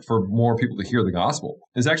door for more people to hear the gospel.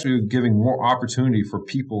 It's actually giving more opportunity for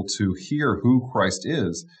people to hear who Christ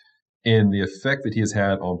is and the effect that he has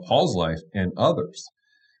had on Paul's life and others.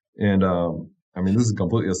 And this is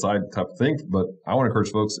completely a side type of thing, but I want to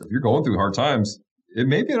encourage folks, if you're going through hard times, it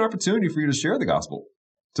may be an opportunity for you to share the gospel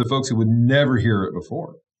to folks who would never hear it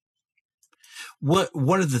before.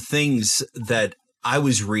 One of the things that I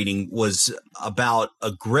was reading was about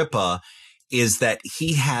Agrippa is that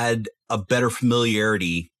he had a better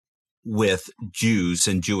familiarity with Jews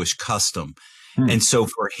and Jewish custom. And so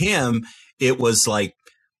for him, it was like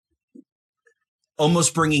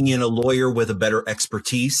almost bringing in a lawyer with a better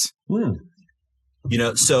expertise.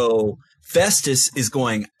 So Festus is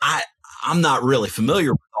going, I'm not really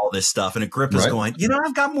familiar with all this stuff. And Agrippa's going,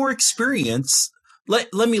 I've got more experience.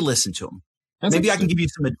 Let me listen to him. Maybe I can give you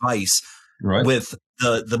some advice with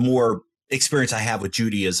the more experience I have with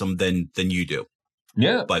Judaism than you do.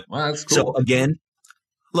 Yeah. But that's cool. So again,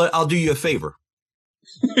 I'll do you a favor.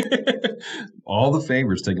 All the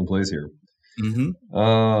favors taking place here.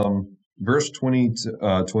 Verse 22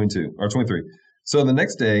 or 23. So the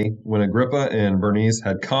next day, when Agrippa and Bernice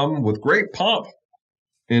had come with great pomp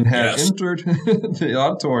and had entered the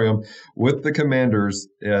auditorium with the commanders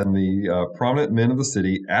and the prominent men of the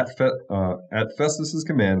city, at Festus's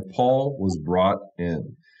command, Paul was brought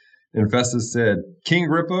in. And Festus said, King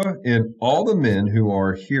Agrippa, and all the men who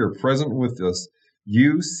are here present with us,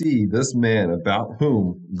 you see this man about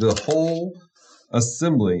whom the whole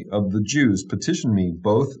assembly of the Jews petitioned me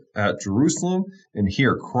both at Jerusalem and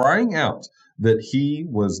here, crying out that he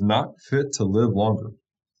was not fit to live longer.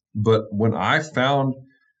 But when I found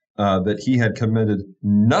that he had committed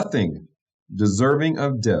nothing deserving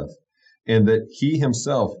of death, and that he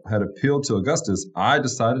himself had appealed to Augustus, I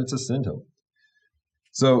decided to send him.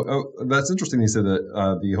 So that's interesting. He said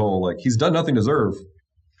that the whole, like, he's done nothing to deserve.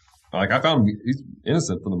 Like, I found he's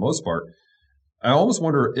innocent for the most part. I almost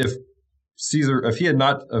wonder if Caesar, if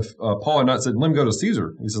Paul had not said, let him go to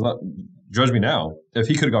Caesar, he says, not judge me now, if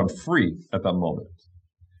he could have gone free at that moment.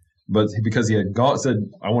 But because he had said,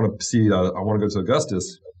 I want to go to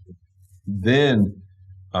Augustus, then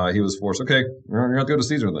he was forced, okay, you're going to go to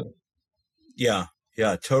Caesar then. Yeah,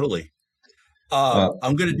 totally.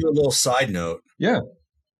 I'm going to do a little side note. Yeah.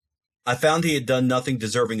 I found he had done nothing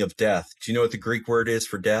deserving of death. Do you know what the Greek word is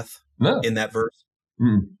for death in that verse?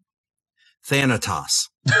 Thanatos.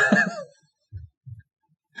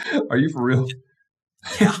 Are you for real?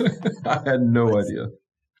 Yeah. I had no idea.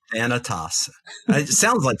 Thanatos. It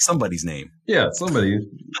sounds like somebody's name. Yeah, somebody.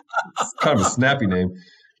 It's kind of a snappy name.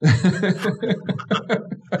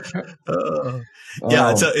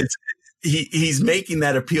 So he's making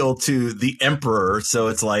that appeal to the emperor. So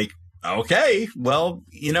it's like, okay, well,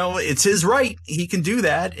 it's his right. He can do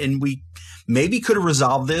that. And we maybe could have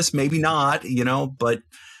resolved this, maybe not, but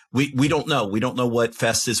we don't know. We don't know what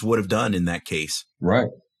Festus would have done in that case. Right.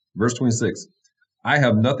 Verse 26. I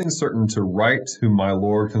have nothing certain to write to my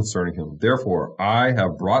Lord concerning him. Therefore, I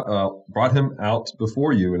have brought him out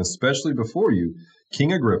before you, and especially before you,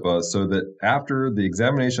 King Agrippa, so that after the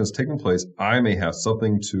examination has taken place, I may have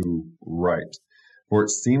something to write. For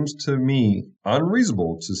it seems to me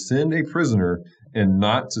unreasonable to send a prisoner and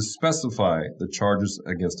not to specify the charges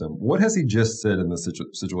against him. What has he just said in this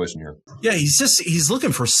situation here? Yeah, he's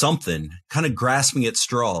looking for something, kind of grasping at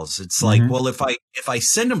straws. It's like, well, if I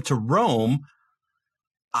send him to Rome,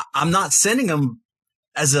 I'm not sending him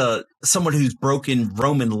as someone who's broken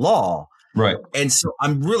Roman law. Right. And so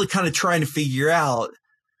I'm really kind of trying to figure out,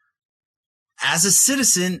 as a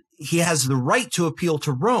citizen, he has the right to appeal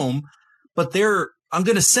to Rome, but I'm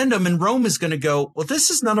going to send him, and Rome is going to go, well, this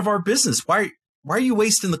is none of our business. Why are you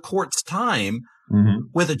wasting the court's time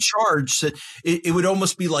with a charge that it would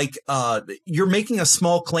almost be like you're making a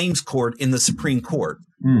small claims court in the Supreme Court.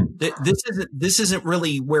 This isn't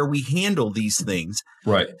really where we handle these things.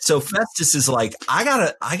 Right. So Festus is like, I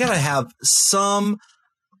gotta have some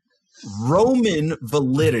Roman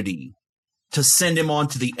validity to send him on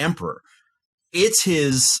to the emperor. It's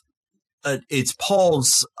it's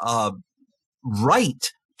Paul's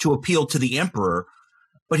right to appeal to the emperor,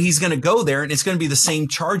 but he's going to go there and it's going to be the same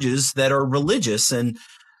charges that are religious. And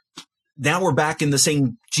now we're back in the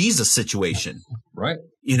same Jesus situation. Right.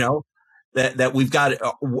 That we've got,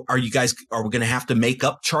 are we going to have to make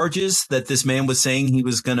up charges that this man was saying he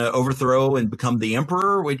was going to overthrow and become the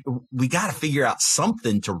emperor? We got to figure out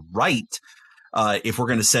something to write if we're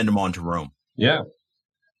going to send him on to Rome. Yeah.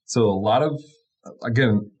 So a lot of,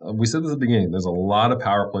 again, we said this at the beginning, there's a lot of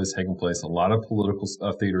power plays taking place, a lot of political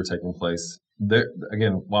theater taking place. There,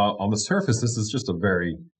 again, while on the surface, this is just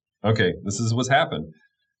this is what's happened.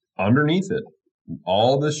 Underneath it,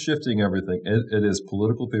 all this shifting everything, it is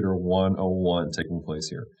political theater 101 taking place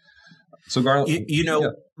here. So Garland,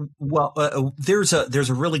 there's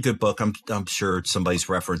a really good book. I'm sure somebody's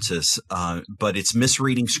referenced this, but it's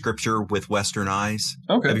Misreading Scripture with Western Eyes.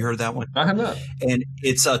 Okay, have you heard of that one? I have not. And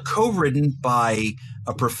it's co-written by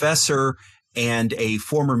a professor and a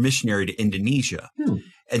former missionary to Indonesia,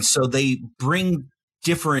 and so they bring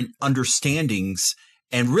different understandings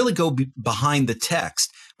and really go behind the text.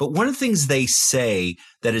 But one of the things they say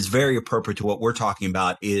that is very appropriate to what we're talking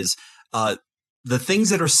about is the things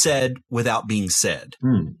that are said without being said.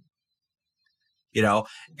 And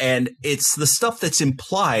it's the stuff that's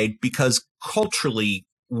implied because culturally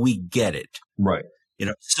we get it. Right.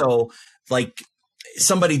 So like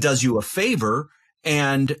somebody does you a favor,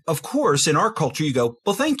 and of course in our culture you go,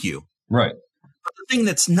 well, thank you. Right. But the thing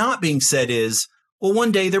that's not being said is, well,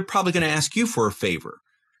 one day they're probably going to ask you for a favor,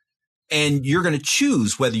 and you're going to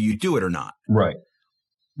choose whether you do it or not. Right.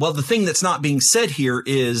 Well, the thing that's not being said here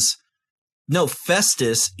is, no,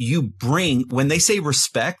 Festus, when they say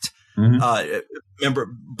respect, remember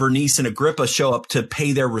Bernice and Agrippa show up to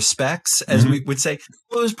pay their respects, as we would say.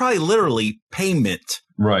 Well, it was probably literally payment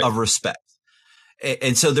of respect.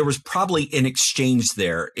 And so there was probably an exchange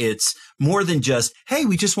there. It's more than just, hey,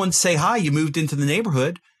 we just want to say hi. You moved into the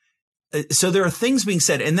neighborhood. So there are things being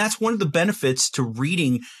said. And that's one of the benefits to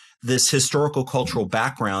reading this historical cultural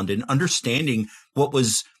background and understanding what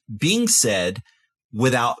was being said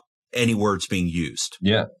without any words being used.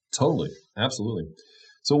 Yeah, totally. Absolutely.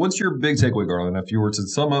 So what's your big takeaway, Garland? If you were to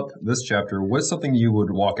sum up this chapter, what's something you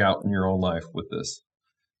would walk out in your own life with this?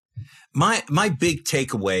 My big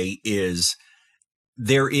takeaway is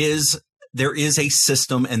there is a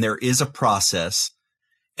system and there is a process,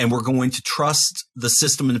 and we're going to trust the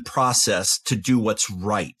system and the process to do what's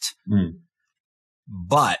right.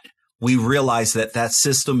 But we realize that that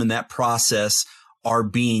system and that process are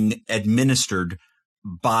being administered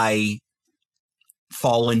by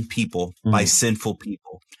fallen people, by sinful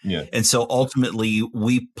people. Yeah. And so ultimately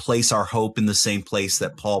we place our hope in the same place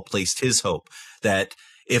that Paul placed his hope, that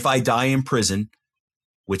if I die in prison,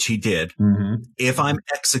 which he did, if I'm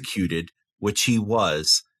executed, which he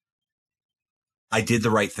was, I did the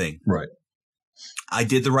right thing. Right. I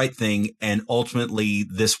did the right thing. And ultimately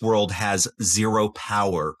this world has zero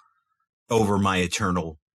power over my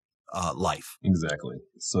eternal life. Exactly.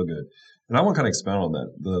 So good. And I want to kind of expound on that.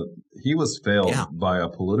 He was failed by a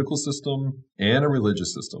political system and a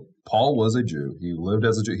religious system. Paul was a Jew. He lived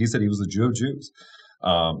as a Jew. He said he was a Jew of Jews.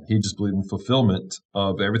 He just believed in fulfillment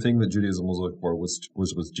of everything that Judaism was looking for, which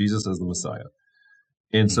was Jesus as the Messiah.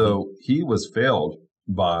 And so he was failed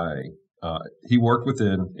by, he worked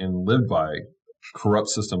within and lived by corrupt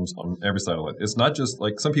systems on every side of life. It's not just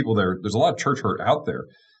like some people there's a lot of church hurt out there.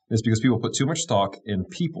 It's because people put too much stock in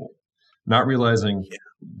people, not realizing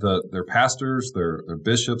their pastors, their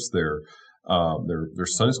bishops, their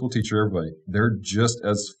Sunday school teacher, everybody, they're just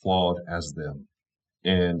as flawed as them.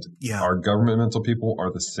 And our governmental people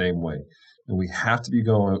are the same way. And we have to be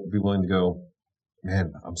willing to go,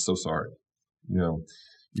 man, I'm so sorry. You know,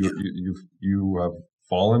 you have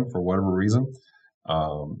fallen for whatever reason.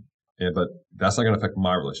 But that's not going to affect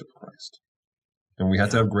my relationship with Christ. And we have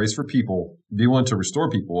to have grace for people, be willing to restore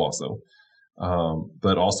people also.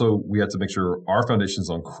 But also we have to make sure our foundation is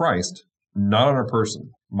on Christ, not on our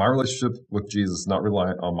person. My relationship with Jesus is not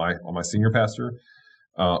reliant on my senior pastor,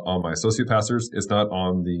 on my associate pastors. It's not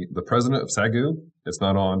on the president of SAGU. It's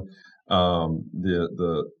not on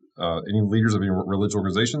any leaders of any religious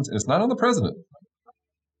organizations. And it's not on the president.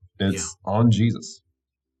 It's on Jesus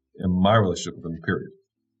and my relationship with him, period.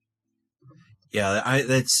 Yeah,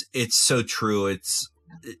 it's so true. It's,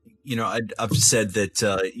 you know, I've said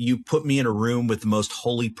that you put me in a room with the most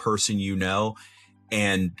holy person you know,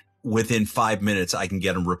 and within 5 minutes I can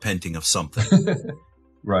get them repenting of something.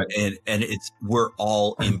 Right. And we're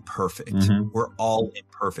all imperfect. We're all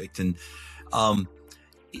imperfect. And I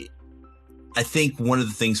think one of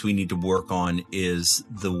the things we need to work on is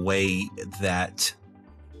the way that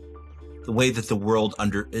the world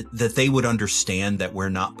that they would understand that we're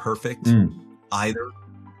not perfect either.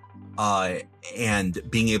 And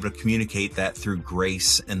being able to communicate that through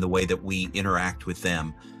grace and the way that we interact with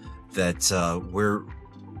them, that we're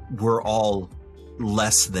all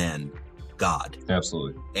less than God.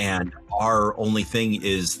 Absolutely. And our only thing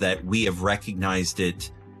is that we have recognized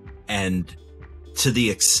it, and to the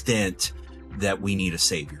extent that we need a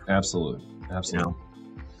savior. Absolutely. Absolutely. You know?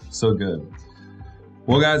 So good.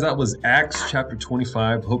 Well, guys, that was Acts chapter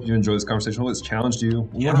 25. Hope you enjoyed this conversation. Hope it's challenged you.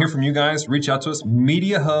 We want to hear from you guys. Reach out to us,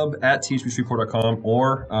 mediahub@thbstreetport.com,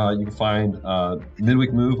 or you can find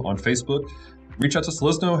Midweek Move on Facebook. Reach out to us.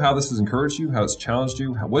 Let us know how this has encouraged you, how it's challenged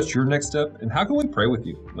you, what's your next step, and how can we pray with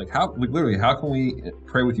you? How can we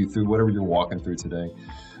pray with you through whatever you're walking through today?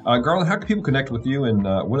 Garland, how can people connect with you, and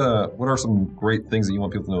what are some great things that you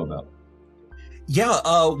want people to know about? Yeah,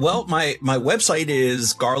 well, my website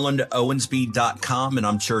is garlandowensby.com, and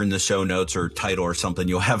I'm sure in the show notes or title or something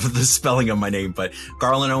you'll have the spelling of my name, but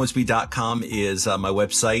garlandowensby.com is my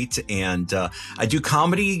website, and I do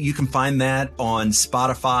comedy. You can find that on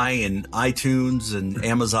Spotify and iTunes and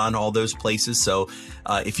Amazon, all those places. So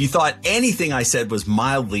if you thought anything I said was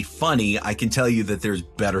mildly funny, I can tell you that there's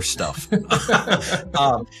better stuff.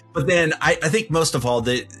 But then I think most of all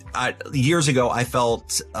that years ago, I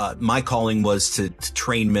felt my calling was to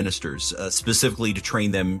train ministers, specifically to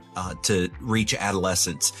train them to reach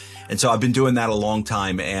adolescents. And so I've been doing that a long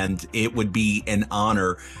time, and it would be an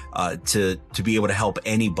honor to be able to help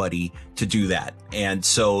anybody to do that. And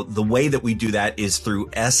so the way that we do that is through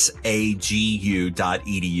sagu.edu,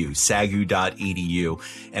 sagu.edu.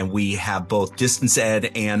 And we have both distance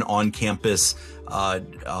ed and on-campus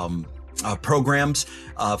programs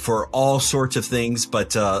for all sorts of things.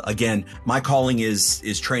 But again, my calling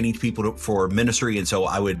is training people for ministry. And so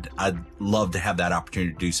I'd love to have that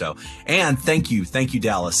opportunity to do so. And thank you,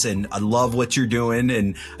 Dallas. And I love what you're doing.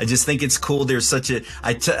 And I just think it's cool. There's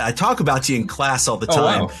I talk about you in class all the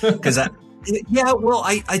time because I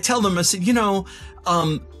tell them, I said,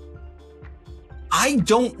 I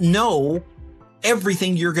don't know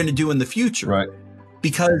everything you're going to do in the future. Right.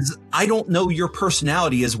 Because I don't know your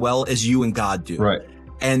personality as well as you and God do. Right.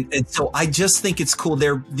 And so I just think it's cool.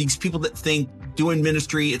 There are these people that think doing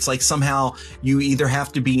ministry, it's like somehow you either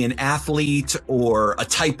have to be an athlete or a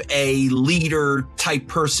type A leader type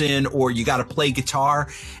person, or you got to play guitar.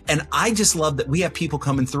 And I just love that we have people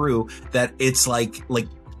coming through that it's like,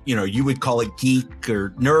 you know, you would call it geek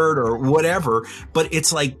or nerd or whatever, but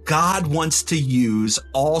it's like God wants to use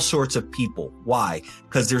all sorts of people. Why?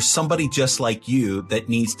 Because there's somebody just like you that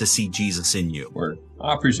needs to see Jesus in you. Word.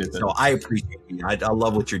 I appreciate that. So I appreciate you. I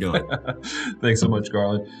love what you're doing. Thanks so much,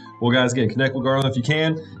 Garland. Well, guys, again, connect with Garland if you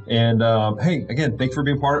can. And hey, again, thanks for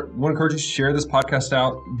being part. I want to encourage you to share this podcast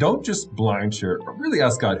out. Don't just blind share it, but really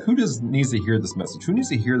ask God, who needs to hear this message? Who needs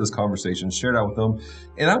to hear this conversation? Share it out with them.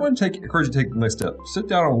 And I want to encourage you to take the next step. Sit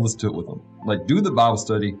down and listen to it with them. Like, do the Bible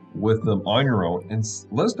study with them on your own and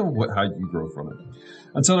let us know how you grow from it.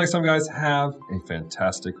 Until next time, guys, have a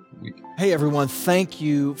fantastic week. Hey, everyone. Thank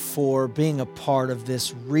you for being a part of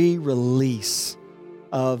this re-release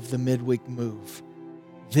of the Midweek Move.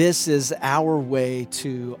 This is our way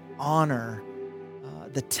to honor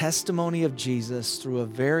the testimony of Jesus through a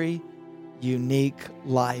very unique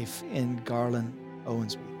life in Garland,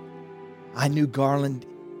 Owensby. I knew Garland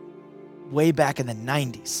way back in the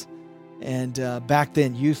 90s. And back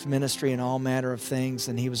then, youth ministry and all manner of things.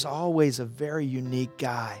 And he was always a very unique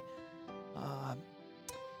guy.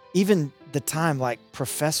 Even the time, like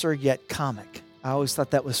professor yet comic. I always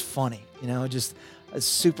thought that was funny. You know, just a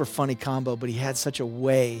super funny combo. But he had such a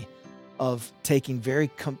way of taking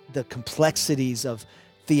the complexities of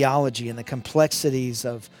theology and the complexities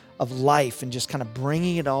of life and just kind of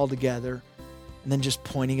bringing it all together and then just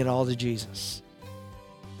pointing it all to Jesus.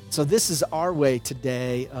 So this is our way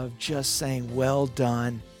today of just saying, well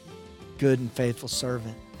done, good and faithful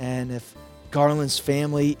servant. And if Garland's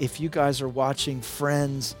family, if you guys are watching,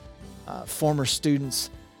 friends, former students,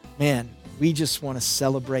 man, we just want to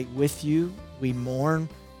celebrate with you. We mourn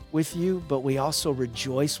with you, but we also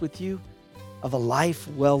rejoice with you of a life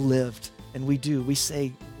well lived. And we do. We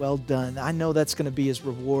say, well done. I know that's going to be his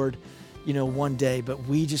reward, you know, one day, but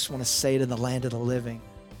we just want to say it in the land of the living.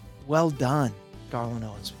 Well done, Garland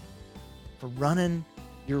Owensby, for running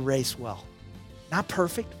your race well. Not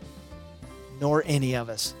perfect, nor any of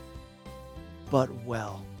us, but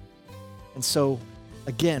well. And so,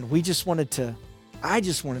 again, I just wanted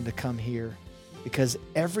to come here because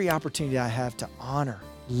every opportunity I have to honor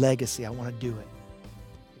legacy, I want to do it.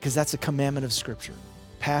 Because that's a commandment of Scripture.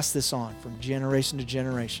 Pass this on from generation to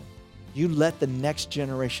generation. You let the next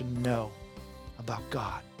generation know about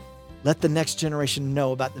God. Let the next generation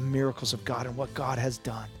know about the miracles of God and what God has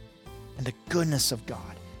done and the goodness of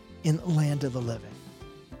God in the land of the living.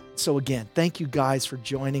 So again, thank you guys for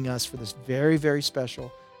joining us for this very, very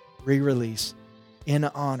special re-release in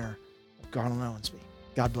honor of Garland Owensby.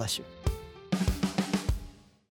 God bless you.